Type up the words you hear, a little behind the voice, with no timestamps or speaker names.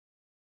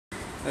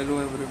Hello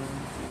everyone,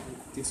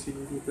 तीसरी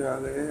video पे आ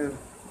गए हैं।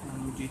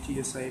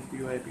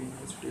 GGSIPU IP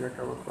यूनिवर्सिटी का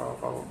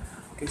टावर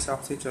के हिसाब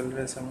से चल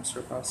रहे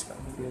सेमेस्टर पास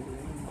करने के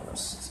लिए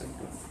बस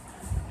सिंपल।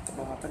 तो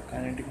वहाँ तक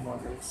काइनेटिक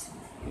मॉडल्स,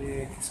 ये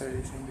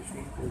acceleration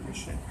between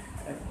position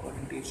and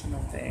orientation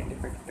of the end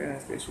effector and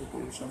special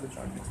position of the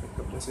joint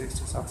effector. जैसे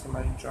इस हिसाब से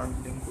हमारी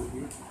जॉइंट लिंक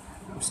होगी,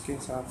 उसके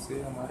हिसाब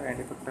से हमारा एंड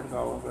इफेक्टर का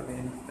होगा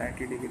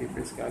 90 डिग्री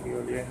पे इसके आगे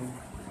वाली, एंड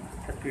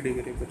 30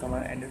 डिग्री पे तो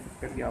हमारा एंड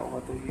इफेक्टर क्या होगा,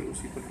 तो ये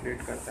उसी को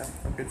रिलेट करता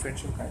है।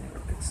 Differential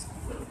kinematics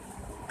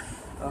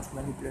of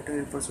manipulator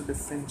refers to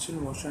differential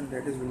motion,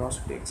 that is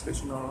velocity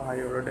expression or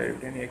higher order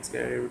derivative यानी x का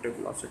derivative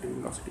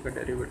velocity का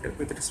derivative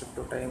with respect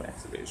to time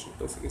acceleration,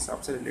 तो उसके हिसाब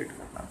से रिलेट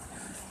करना।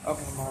 अब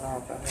हमारा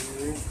आता है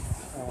ये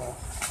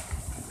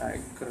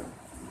डायग्राम।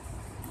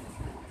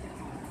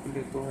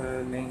 ये तो है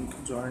लिंक,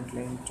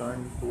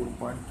 जॉइंट टूल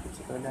पॉइंट।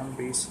 सबसे पहले हम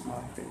बेस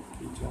मानते हैं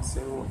कि जैसे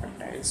वो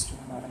अटैच्ड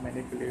हमारा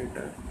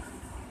मैनिपुलेटर,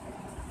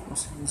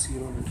 उसे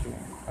 0 लिखते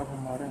हैं। अब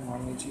हमारा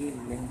मान लीजिए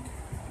लिंक,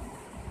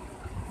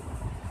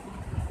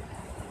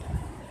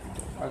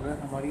 अगर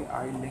हमारी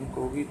आई लिंक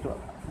होगी तो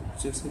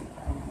जैसे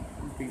हम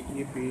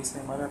ये बेस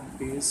है हमारा,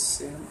 बेस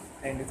से हम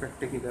एंड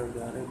इफेक्टर की तरफ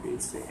जा रहे हैं,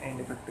 बेस से एंड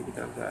इफेक्टर की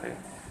तरफ जा रहे हैं,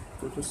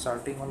 तो जो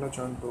स्टार्टिंग वाला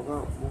जॉइंट होगा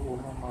वो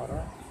होगा हमारा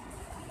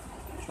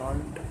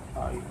जॉइंट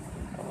आई,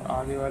 और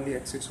आगे वाली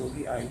एक्सिस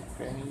होगी आई,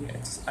 यानी ये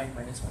एक्सिस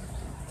I-1।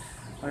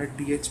 हमारे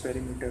DH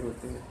पेरीमीटर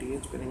होते हैं।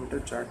 DH पेरीमीटर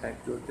 4 टाइप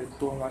के होते हैं।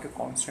 तो हमारे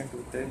कांस्टेंट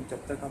होते हैं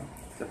जब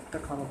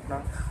तक हम अपना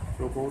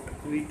रोबोट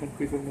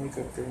रिकन्फिगर नहीं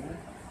करते हैं,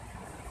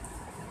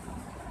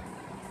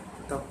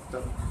 तब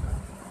तक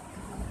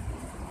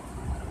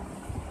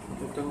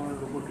हमारे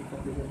रोबोट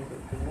रिकन्फिगर नहीं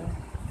करते हैं,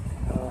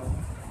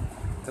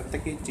 तब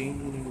तक ये चेंज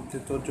ही नहीं होते।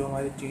 तो जो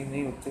हमारे चेंज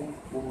नहीं होते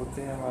वो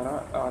होते हैं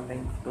हमारा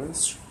लिंक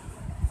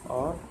ट्विस्ट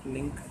और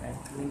लिंक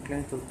लेंथ। लिंक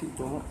लेंथ होती है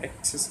दोनों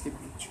एक्सिस के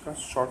बीच का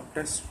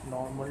shortest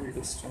normal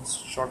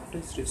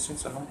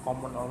distance along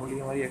common. Normally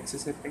हमारी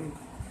एक्सिस है पिंक,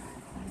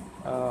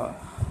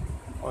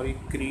 और एक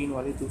ग्रीन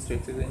वाली दूसरी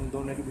एक्सिस, इन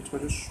दोनों के बीच का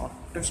जो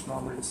शॉर्टेस्ट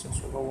नॉर्मल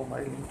डिस्टेंस होगा वो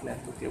हमारी लिंक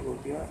लेंथ होती है, वो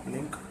होती है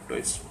link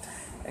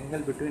twist.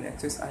 Angle between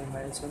axis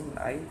I-1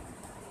 I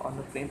on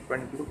the plane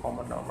perpendicular two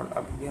common normal.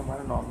 अब ये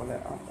हमारा नॉर्मल है।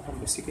 अब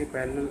हम इसी के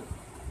पैरेलल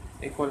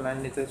एक और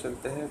लाइन लेते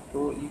चलते हैं,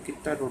 तो ये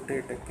कितना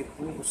रोटेट है,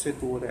 कितनी उससे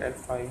दूर है,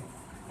 L5।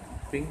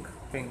 पिंक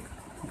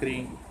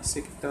ग्रीन,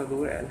 इससे कितना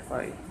दूर है,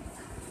 L5।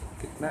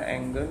 कितना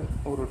एंगल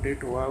वो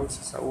रोटेट हुआ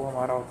वो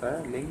हमारा होता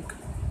है लिंक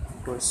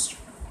ट्विस्ट।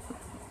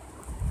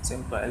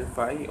 सिंपल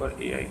L5 और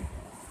AI।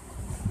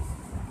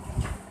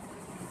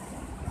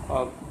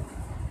 अब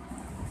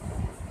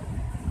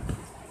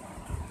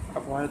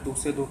हमारे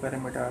दूसरे दो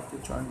पैरामीटर आते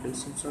हैं, जॉइंट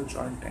डिस्टेंस और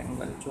जॉइंट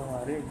एंगल, जो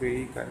हमारे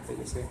वेरी करते हैं।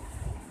 जैसे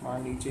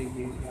मान लीजिए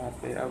ये यहाँ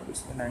पे अब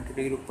इसमें 90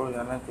 डिग्री ऊपर हो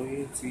जाना है, तो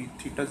ये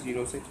थीटा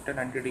 0 से थीटा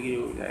 90 डिग्री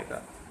हो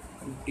जाएगा।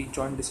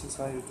 जॉइंट डिस्टेंस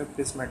हमारे होता है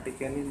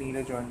प्रिस्मेटिक, यानी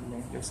नीले जॉइंट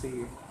में। जैसे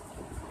ये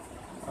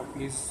अब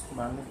ये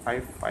मान लो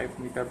 5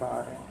 मीटर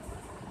बाहर है,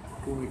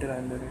 2 मीटर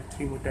अंदर है,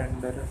 3 मीटर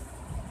अंदर है,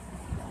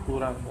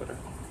 पूरा अंदर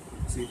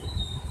है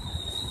 0।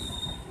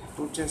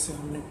 तो जैसे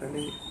हमने पहले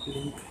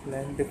लिंक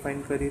लेंथ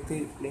डिफाइन करी थी,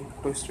 लिंक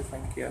ट्विस्ट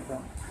डिफाइन किया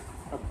था।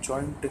 अब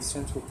जॉइंट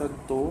डिस्टेंस होता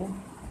है दो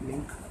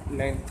लिंक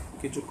लेंथ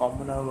के जो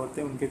कॉमन आर्म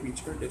होते हैं उनके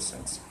बीच का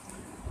डिस्टेंस,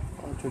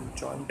 और जो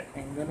जॉइंट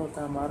एंगल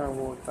होता है हमारा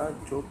वो होता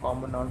है जो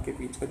कॉमन आर्म के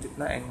बीच का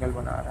जितना एंगल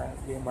बना रहा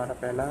है। ये हमारा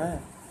पहला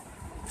है।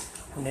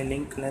 हमने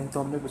लिंक लेंथ तो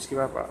हमने पिछली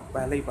बार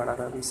पहले ही पढ़ा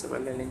था, अभी इससे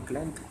पहले लिंक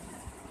लेंथ,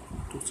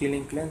 दूसरी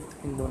लिंक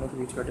लेंथ, इन दोनों के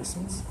बीच का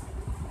डिस्टेंस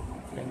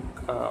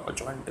लिंक और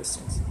जॉइंट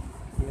डिस्टेंस।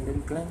 ये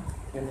लिंक लेंथ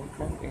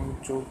इन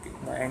जो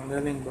कितना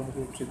एंगल, इन दोनों के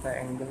बीच जितना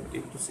एंगल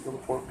एक दूसरे को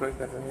पोर्ट्रे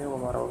कर रहे हैं वो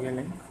हमारा हो गया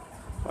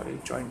लिंक और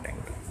एक जॉइंट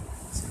एंगल।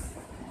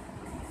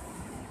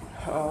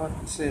 और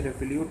इससे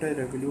रेवोल्यूट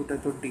है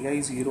तो DI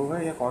 0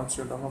 है या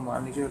कांस्टेंट होगा।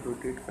 मान लीजिए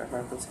रोटेट कर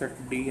रहा है तो उसका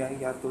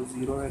DI या तो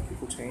 0 है कि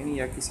कुछ है नहीं,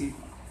 या किसी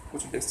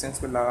कुछ डिस्टेंस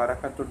पे लगा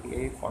रखा तो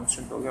DI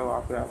कांस्टेंट हो गया,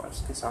 वहाँ पे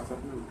उसके साथ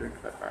साथ रोटेट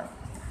कर रहा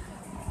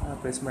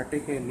है।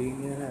 प्रिस्मेटिक है,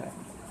 लीनियर है,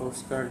 तो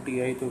उसका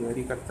DI तो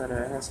वेरी करता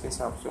रहेगा। इसके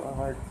हिसाब से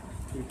हमारा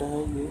थीटा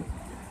है ये,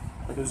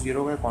 जो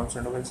 0 का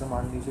कांस्टेंट होगा। जैसे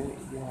मान लीजिए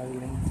ये हमारी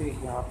लिंक थी,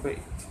 यहाँ पे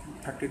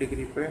 30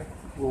 डिग्री पे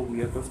वो हो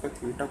गया, तो उसका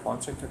थीटा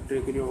कांस्टेंट 30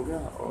 डिग्री हो गया,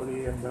 और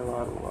ये अंदर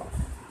बाहर होगा,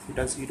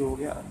 थीटा 0 हो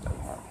गया, अंदर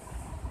बाहर।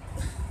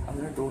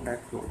 हमें दो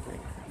टाइप के होते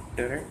हैं,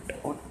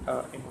 डायरेक्ट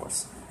और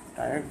इनवर्स।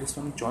 डायरेक्ट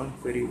जिसमें हम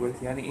जॉइंट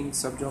वेरिएबल्स, यानी इन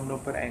सब जो हमने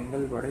ऊपर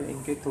एंगल बढ़े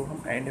इनके थ्रू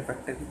हम एंड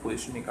इफेक्टर की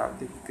पोजीशन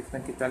निकालते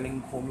हैं, कितना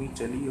लिंक घूमी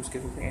चली, उसके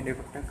थ्रू एंड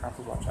इफेक्टर कहाँ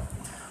पे पहुँचा।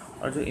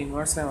 और जो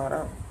इनवर्स है हमारा,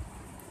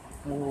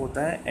 वो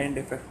होता है एंड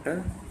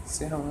इफेक्टर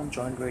से हम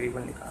जॉइंट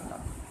वेरिएबल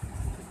निकालना।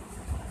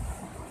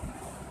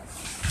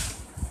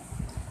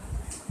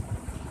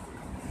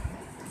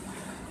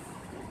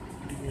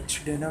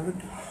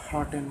 डेनाविट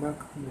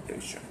हार्टेनबर्ग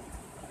म्यूटेशन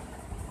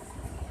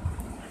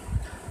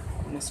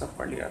हमने सब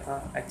पढ़ लिया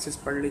था, एक्सिस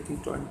पढ़ ली थी,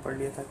 जॉइंट पढ़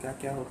लिया था, क्या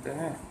क्या होते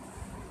हैं।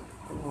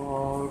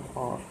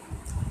 और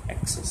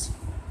एक्सिस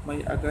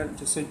भाई, अगर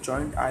जैसे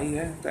जॉइंट आई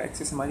है तो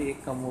एक्सिस हमारी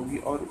एक कम होगी,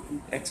 और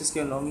एक्सिस के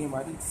अलॉन्ग ही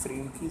हमारी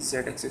फ्रेम की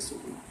Z एक्सिस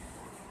होगी।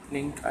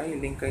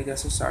 लिंक आई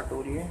जैसे स्टार्ट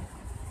हो रही है,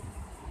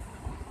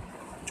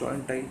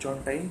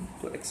 जॉइंट आई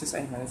तो एक्सेस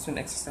आई माइनस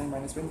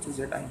वन तो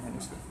जेड आई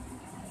माइनस वन,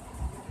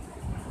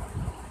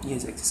 ये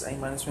एक्सेस आई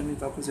माइनस वन है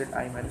तो यहाँ पे जेड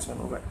आई माइनस वन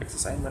होगा,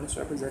 एक्सेस आई माइनस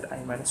यहाँ पे जेड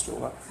आई माइनस टू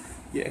होगा,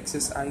 ये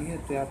एक्सेस आई है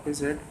तो यहाँ पे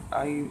जेड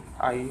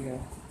आई है,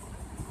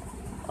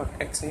 और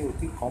एक्स आई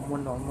होती है कॉमन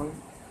नॉर्मल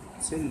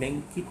से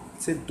लिंक की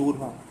से दूर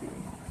भागती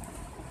हुई,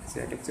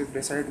 जेड एक्सेस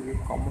बेसाइड ये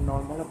कॉमन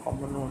नॉर्मल है,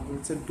 कॉमन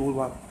नॉर्मल से दूर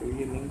भागती हुई,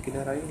 ये लिंक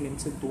किधर आई, लिंक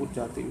से दूर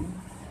जाती हुई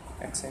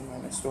एक्स आई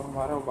माइनस, तो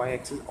हमारा वाई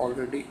एक्सेस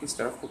ऑलरेडी इस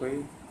तरफ हो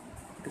गई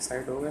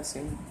डिसाइड हो गया,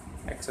 सेम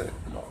एक्स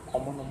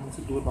कॉमन नॉर्मल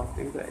से दूर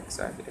भागते हुए तो एक्स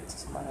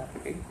एक्सेस हमारा यहाँ पे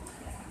गई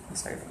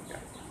डिसाइड हो गया।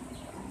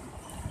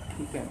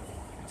 ठीक है,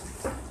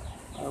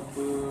 अब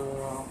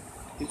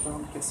देखो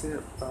हम कैसे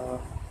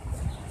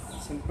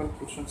सिंपल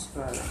क्वेश्चंस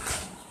का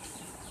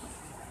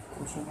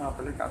क्वेश्चन यहाँ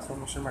पहले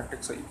ट्रांसफॉर्मेशन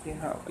मैट्रिक्स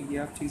ये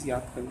आप चीज़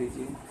याद कर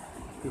लीजिए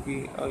क्योंकि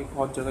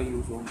बहुत जगह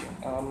यूज़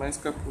होंगे। मैं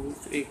इसका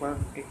प्रूफ एक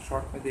बार एक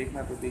शॉर्ट में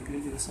देखना तो देख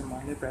लीजिए। जैसे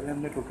मान लिया पहले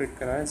हमने रोटेट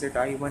कराया Z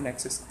I one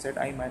axis Z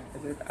I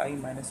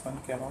minus one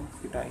के अलाउंग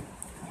थीटा आई,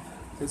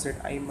 तो जेड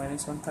आई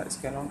माइनस वन था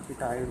इसके अलाउंग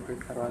थीटा आई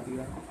रोटेट करवा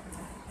दिया,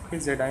 फिर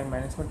Z I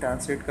minus one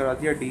translate करा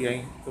दिया डी आई,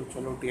 तो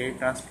चलो डी आई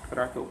ट्रांसलेट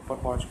करा के ऊपर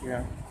पहुँच गया।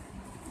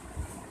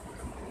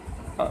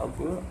 अब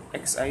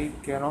एक्स आई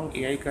के अलाउंग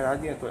ए आई करा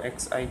दिया तो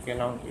एक्स आई के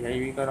अलाउंग ए आई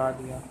भी करा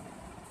दिया,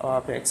 और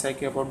आप एक्स आई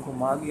के अबाउट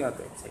घुमा दिया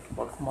तो एक्स आई के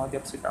अबाउट घुमा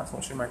दिया, आपसे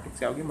ट्रांसफॉर्मेशन मैट्रिक्स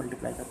से आओगी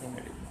मल्टीप्लाई करके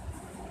मिलेगी।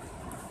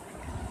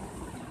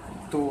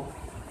 तो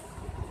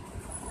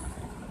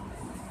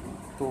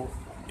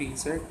टी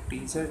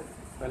जेड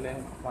पहले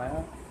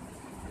घुमाया,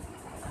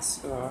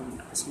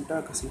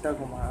 घसीटा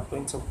घुमाया, तो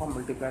इन सबको हम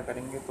मल्टीप्लाई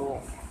करेंगे तो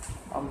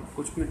हम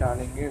कुछ भी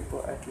डालेंगे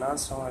तो एट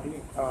लास्ट हमारी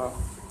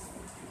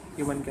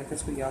ये बन गया था।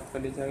 इसको याद कर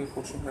लीजिए, अगर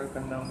क्वेश्चन अगर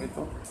करने होंगे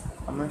तो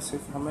हमें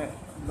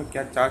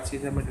क्या चार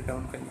चीज़ें हमें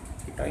डिटर्मिन करनी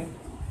थी, theta I,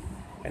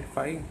 F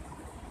I,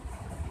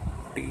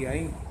 T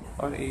I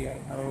और ए आई,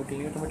 हमें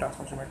उठेंगे तो हमें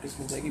ट्रांसफॉर्मेशन मैट्रिक्स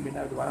मिल जाएगी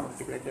बिना दोबारा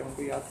मल्टीप्लाई किए।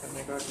 उनको याद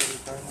करने का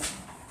तरीका है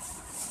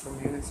तो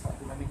मेरे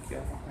साथ मैंने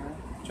किया है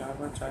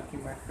 4x4 की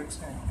मैट्रिक्स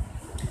है,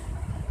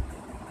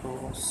 तो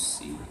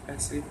सी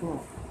एस लिखो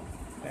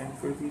एंड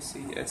फिर भी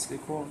सी एस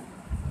लिखो,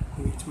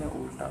 बीच में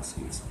उल्टा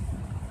सी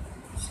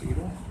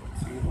 0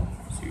 0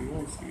 0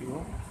 0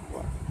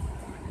 1,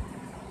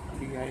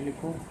 डी आई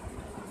लिखो,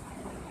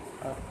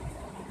 अब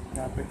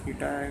यहाँ पे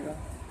थीटा आएगा,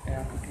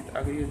 यहाँ पे थीटा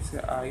अगर ये जैसे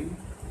आई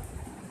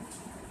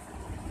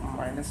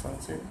माइनस वन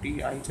से टी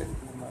आई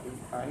चलती है हमारी,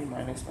 आई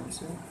माइनस वन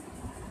से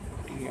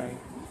टी आई,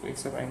 तो ये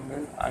सब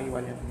एंगल आई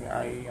वाले होंगे,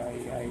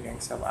 आई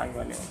सब आई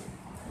वाले होंगे,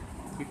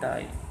 थीटा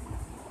आई,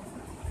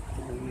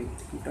 तो ये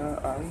थीटा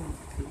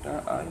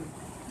आई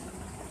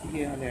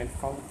ये वाले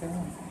अल्फा होते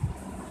हैं।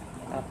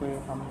 यहाँ पे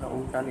हमने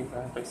उल्टा लिखा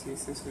है, वैसे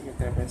इससे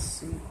कहते हैं एस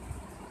सी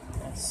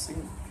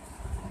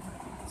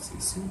सी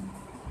C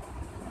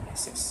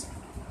S S,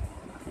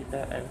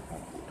 theta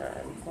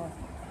alpha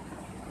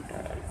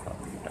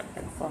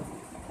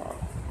और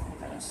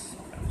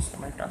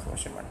मैं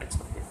ट्रांसफॉर्मेशन मैट्रिक्स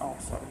करके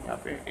सॉरी यहाँ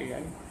पे ए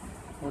आई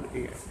और ए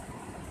आई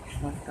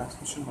हमारे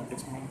ट्रांसफॉर्मेशन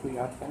मैट्रिक्स में इनको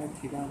याद करें,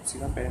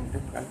 सीधा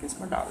पैरामीटर निकाल के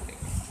इसमें डाल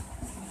देंगे।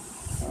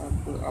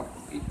 अब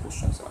एक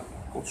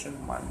क्वेश्चन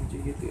मान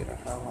लीजिए ये दे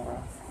रखा हमारा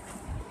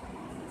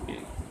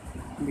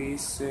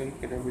बेस से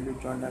रेवोल्यूट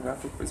जॉइंट लगा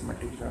तो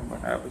प्रिज्मेटिक जॉइंट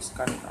बनाया, अब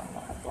इसका निकालना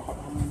है तो अब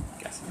हम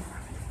कैसे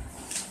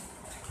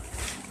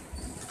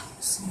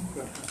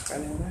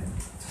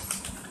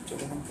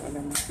पहले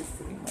हम इसकी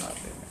फिलिंग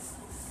बनाते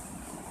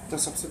हैं। तो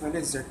सबसे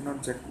पहले जेड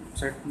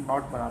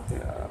नॉट बनाते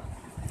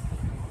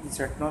हैं।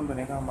 जेड नॉट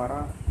बनेगा हमारा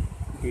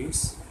बेस,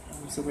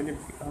 सबसे पहले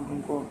हम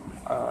उनको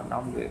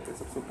नाम दे देते हैं।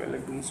 सबसे पहले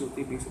बेस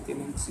होती है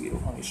लिंक 0,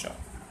 हमेशा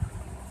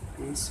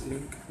बेस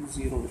लिंक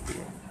 0 होती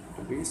है,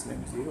 तो बेस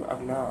लिंक 0,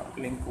 अगला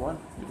लिंक 1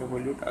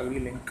 रेवोल्यूट, अगली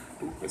लिंक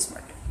 2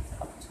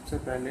 प्रिज्मेटिक। अब सबसे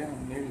पहले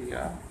हमने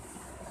लिया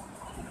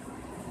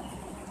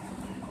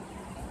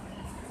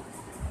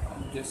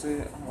जैसे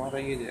हमारा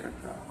ये दे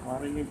रखा है,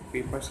 हमारा ये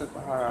पेपर से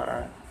बाहर आ रहा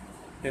है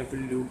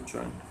रेवोल्यूट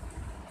जॉइंट,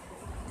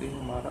 तो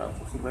हमारा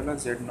सबसे पहला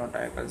जेड नॉट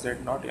आएगा,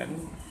 जेड नॉट यानी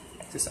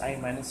एक्सेस आई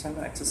माइनस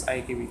वन एक्सेस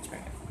आई के बीच में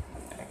है,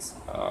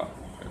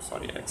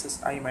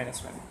 एक्सेस आई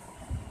माइनस वन,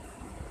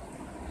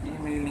 ये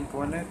मेरी लिंक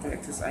 1 है तो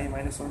एक्सेस आई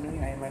माइनस वन यानी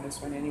आई माइनस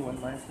वन यानी 1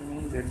 माइनस वन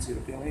यानी जेड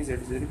 0, तो हमारी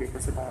जेड 0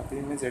 पेपर से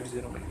बाहर में जेड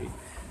 0 मिल गई।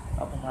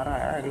 अब हमारा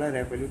आया अगला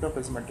रेवोल्यूट और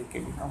प्रिज्मेटिक के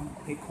लिए हम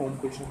एक होम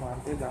पोजीशन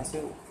मानते हैं जहाँ से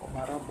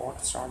हमारा बॉट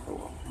स्टार्ट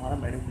होगा, हमारा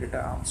मैनिपुलेटर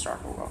आर्म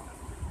स्टार्ट होगा।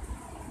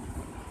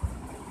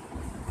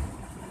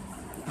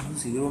 हम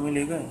 0 में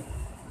ले गए,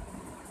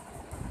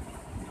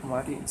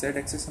 हमारी जेड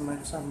एक्सेस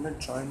हमेशा हमने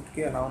जॉइंट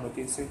के अलाउन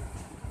होती है, जैसे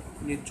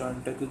ये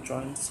जॉइंट है तो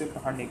जॉइंट से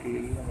बाहर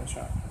निकलेगी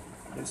हमेशा,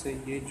 जैसे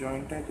ये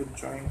जॉइंट है तो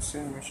जॉइंट से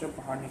हमेशा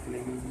बाहर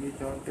निकलेगी, ये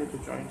जॉइंट है तो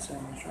जॉइंट से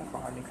हमेशा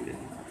बाहर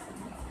निकलेगी,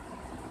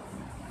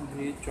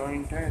 ये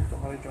जॉइंट है तो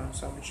हमारे जॉइंट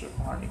से हमेशा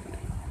बाहर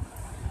निकलेगी,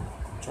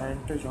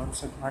 जॉइंट है जॉइंट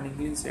से बाहर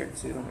निकली, जेड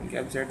 0 मिल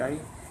गया। अब जेड आई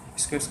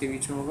इसके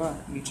बीच में होगा,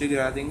 नीचे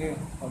गिरा देंगे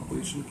हम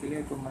पोजीशन के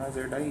लिए, तो हमारा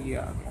जेड आई ये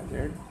आ गया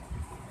जेड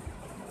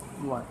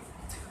 1।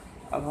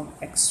 अब हम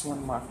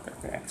x1 मार्क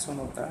करते हैं, x1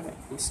 होता है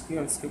इसके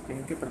और इसके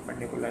प्लेन के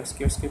परपेंडिकुलर,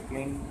 इसके और इसके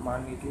प्लेन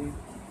मान लीजिए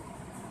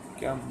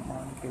क्या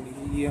मान के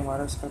लिए ये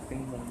हमारा इसका पिन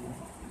बन गया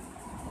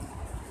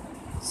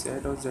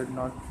Z और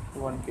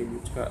Z01 के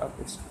बीच का। अब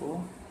इसको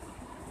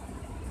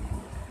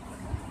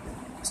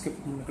इसके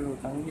निकल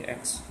होता है ये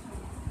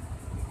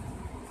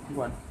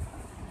X1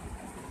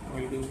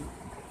 मिल गई,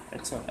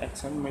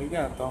 X1 मिल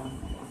गया, तो हम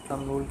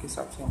ड्रम रोल के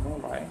हिसाब से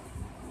हमें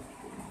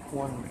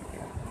Y1 मिल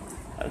गया।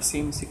 अब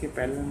सेम इसी के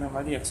पहले में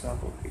हमारी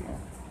X0 होती है,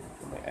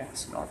 तो हमें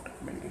X0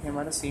 मिल गई।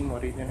 हमारा सेम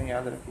ओरिजिन है,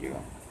 याद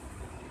रखिएगा,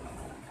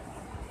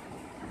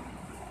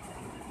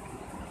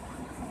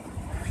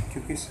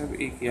 क्योंकि सब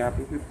एक। यहाँ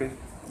पे भी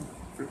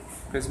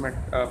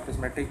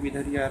प्रिज्मेटिक भी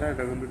इधर ही आ रहा है,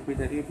 रेवोल्यूट भी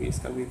इधर ही है, बेस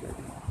का भी इधर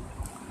ही है।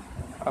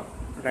 अब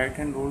राइट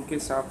हैंड रूल के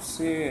हिसाब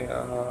से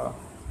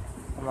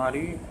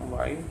हमारी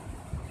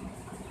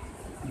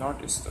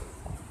Y0 इस तरफ।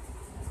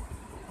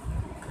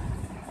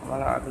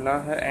 हमारा अगला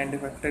है एंड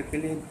इफेक्टर के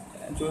लिए,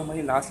 जो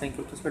हमारी लास्ट लाइन की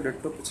होती है उसका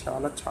डिट्टो पिछला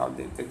वाला छाप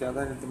देते,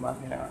 ज़्यादा दिमाग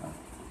में लगाना।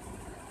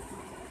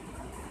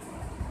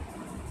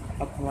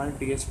 अब हमारे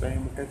डी एच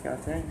पैरामीटर क्या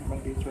थे?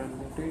 हमारे डी एच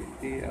पैरामीटर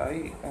AI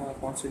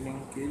कौन से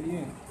लिंक के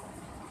लिए,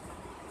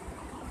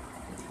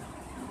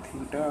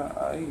 थीटा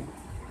आई,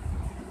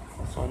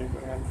 सॉरी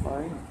अल्फा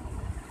आई,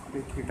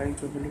 फिर थीटा ही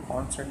जो पहले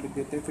कॉन्स्टेंट लिख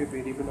देते, फिर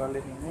वेरिएबल वाले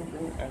लेंगे जो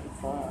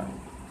अल्फा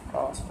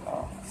cos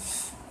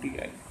टी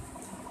आई।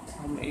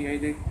 हम AI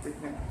देखते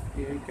हैं,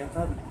 AI क्या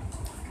था,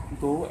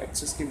 दो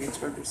एक्सेस के बीच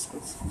का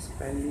डिस्टेंस,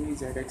 पहली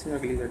जेड एक्सेस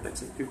अगली जेड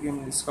एक्सेस, क्योंकि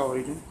हम इसका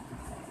ओरिजिन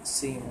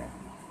सेम है,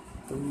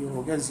 तो ये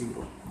हो गया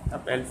 0।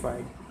 अब अल्फा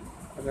आई,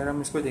 अगर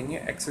हम इसको देंगे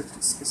एक्स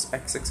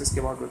एक्सेस के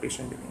अबाउट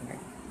रोटेशन देंगे,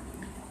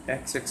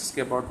 एक्स एक्सेस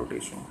के अबाउट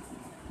रोटेशन,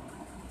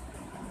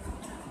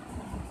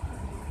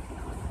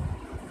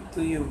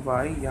 तो ये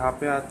y यहाँ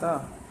पे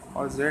आता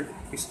और z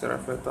इस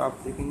तरफ है, तो आप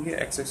देखेंगे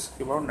एक्स एक्सेस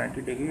के अबाउट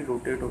 90 डिग्री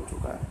रोटेट हो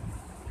चुका है,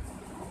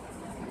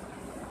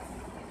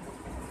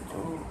 तो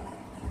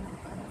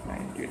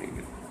 90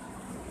 डिग्री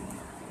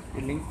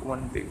लिंक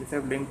 1 पे,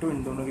 जैसे लिंक 2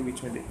 इन दोनों के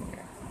बीच में देखेंगे।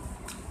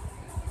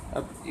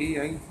 अब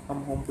AI हम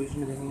होम पोजीशन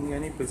में देखेंगे,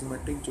 यानी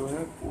प्रिज्मेटिक जो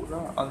है पूरा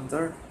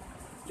अंदर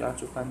आ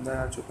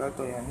चुका,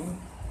 तो यानी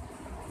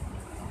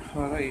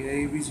हमारा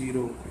AI भी 0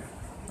 हो गया।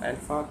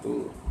 अल्फ़ा तो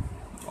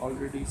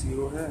ऑलरेडी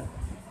 0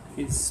 है,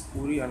 इस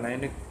पूरी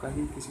अलाइन का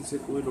ही किसी से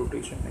कोई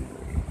रोटेशन नहीं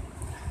होगी।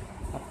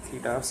 अब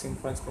थीटा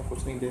सिंपल, इसमें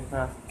कुछ नहीं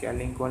देखना, क्या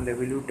लिंक 1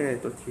 रेवोल्यूट है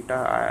तो थीटा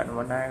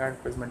 1 आएगा,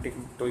 प्रिज्मेटिक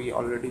तो ये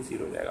ऑलरेडी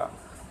 0 हो जाएगा।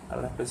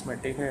 अगर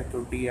प्रिज्मेटिक है तो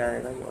D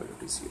आएगा, ये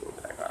ऑलरेडी 0 हो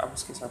जाएगा। अब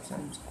इसके हिसाब से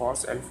हम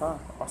कॉस अल्फ़ा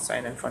और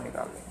साइन अल्फ़ा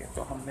निकाल देंगे,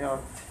 तो हमने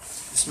और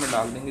इसमें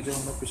डाल देंगे जो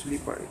हमें पिछली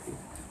पड़ी थी,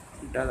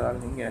 थीटा डाल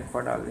देंगे, अल्फ़ा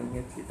डाल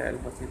देंगे, थीटा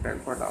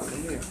अल्फ़ा डाल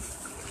देंगे,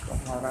 तो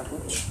हमारा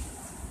कुछ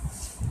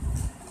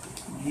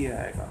ये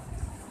आएगा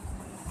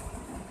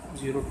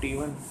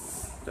 0T1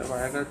 जब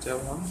आएगा,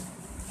 जब हम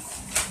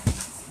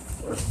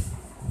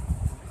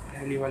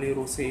पहली वाली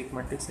रो से एक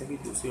मैट्रिक्स आएगी,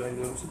 दूसरी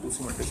वाली रो से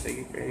दूसरी मैट्रिक्स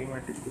आएगी, पहली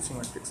मैट्रिक्स दूसरी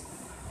मैट्रिक्स,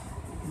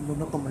 इन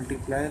दोनों को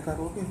मल्टीप्लाई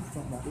करोगे तो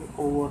हमारी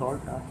ओवरऑल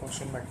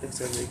ट्रांसफॉर्मेशन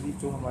मैट्रिक्स आ जाएगी,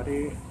 जो हमारे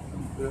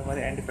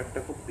एंड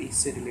इफेक्टर को बेस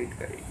से रिलेट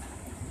करेगी।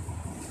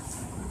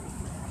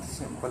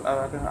 सिंपल। अब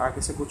अगर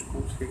आगे से कुछ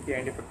पूछ ले कि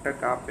एंड इफेक्टर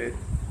कहाँ पे,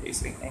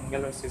 इस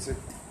एंगल और जैसे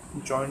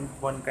जॉइंट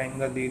 1 का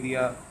एंगल दे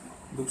दिया,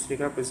 दूसरे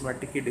का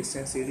प्रिज्मेटिक की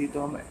डिस्टेंस दे दी,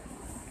 तो हम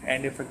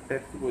एंड इफेक्टर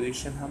की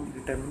पोजीशन हम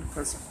डिटरमिन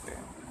कर सकते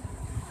हैं।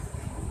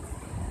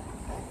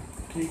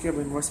 ठीक है,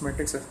 इन्वर्स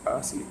मैट्रिक्स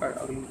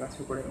अगली क्लास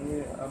में पढ़ेंगे।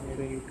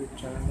 मेरे यूट्यूब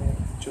चैनल में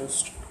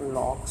जस्ट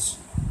लॉक्स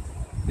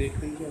देख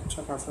लीजिए,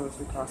 अच्छा खासा,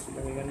 वैसे खास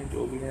लगेगा नहीं,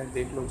 जो भी है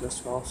देख लो,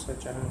 जस्ट लॉक्स है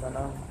चैनल का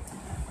नाम।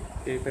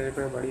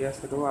 पेपर बढ़िया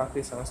से दो,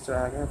 आखिरी सेमेस्टर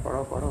आ गया,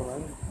 पढ़ो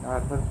भाई,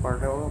 रात भर पढ़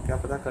रहे हो, क्या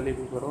पता कल ही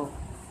भी पढ़ो।